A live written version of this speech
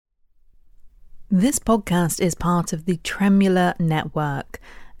This podcast is part of the Tremula Network,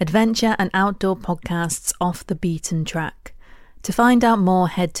 adventure and outdoor podcasts off the beaten track. To find out more,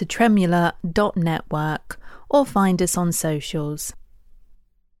 head to tremula.network or find us on socials.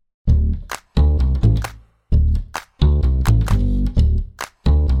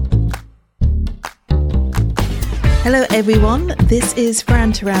 Hello everyone, this is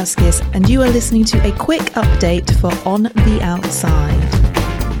Fran Tarowskis and you are listening to a quick update for On the Outside.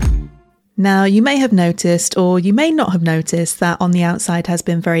 Now, you may have noticed, or you may not have noticed, that On the Outside has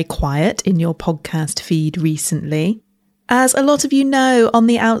been very quiet in your podcast feed recently. As a lot of you know, On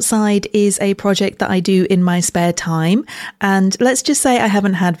the Outside is a project that I do in my spare time, and let's just say I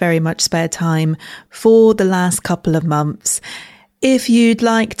haven't had very much spare time for the last couple of months. If you'd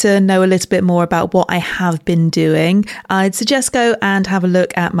like to know a little bit more about what I have been doing, I'd suggest go and have a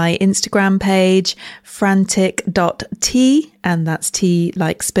look at my Instagram page, frantic.tea, and that's tea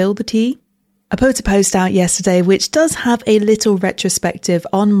like spill the tea. I put a post out yesterday which does have a little retrospective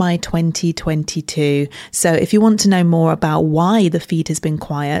on my 2022. So if you want to know more about why the feed has been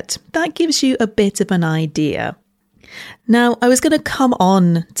quiet, that gives you a bit of an idea. Now, I was going to come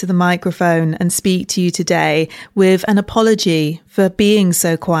on to the microphone and speak to you today with an apology for being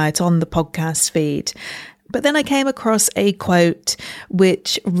so quiet on the podcast feed. But then I came across a quote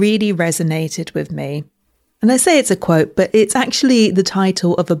which really resonated with me. And I say it's a quote, but it's actually the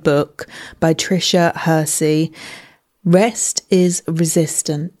title of a book by Tricia Hersey, Rest is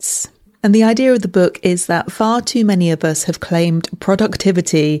Resistance. And the idea of the book is that far too many of us have claimed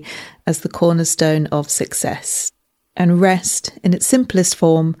productivity as the cornerstone of success. And rest, in its simplest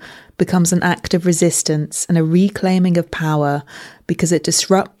form, becomes an act of resistance and a reclaiming of power because it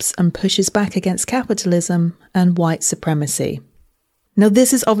disrupts and pushes back against capitalism and white supremacy. Now,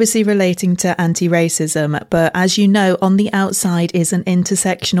 this is obviously relating to anti-racism, but as you know, On the Outside is an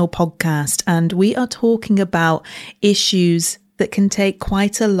intersectional podcast, and we are talking about issues that can take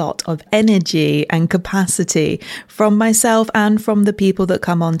quite a lot of energy and capacity from myself and from the people that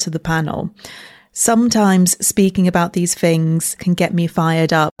come onto the panel. Sometimes speaking about these things can get me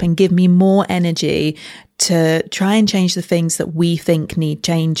fired up and give me more energy to try and change the things that we think need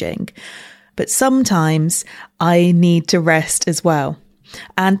changing. But sometimes I need to rest as well.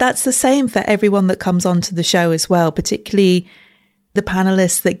 And that's the same for everyone that comes onto the show as well, particularly the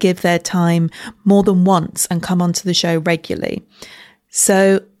panelists that give their time more than once and come onto the show regularly.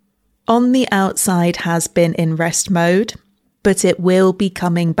 So On the Outside has been in rest mode, but it will be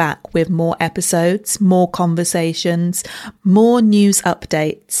coming back with more episodes, more conversations, more news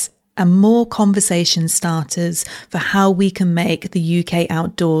updates, and more conversation starters for how we can make the UK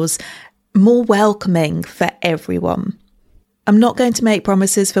outdoors more welcoming for everyone. I'm not going to make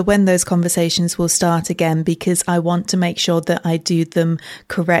promises for when those conversations will start again because I want to make sure that I do them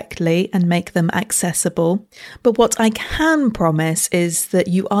correctly and make them accessible. But what I can promise is that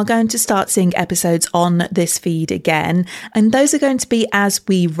you are going to start seeing episodes on this feed again, and those are going to be as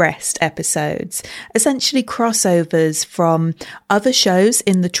we rest episodes, essentially crossovers from other shows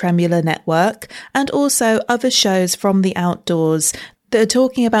in the Tremula Network and also other shows from the outdoors that are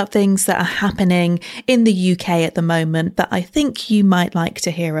talking about things that are happening in the UK at the moment that I think you might like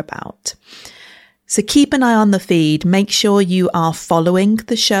to hear about. So keep an eye on the feed. Make sure you are following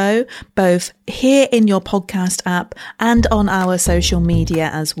the show, both here in your podcast app and on our social media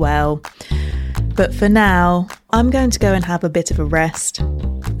as well. But for now, I'm going to go and have a bit of a rest.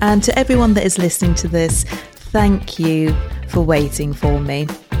 And to everyone that is listening to this, thank you for waiting for me.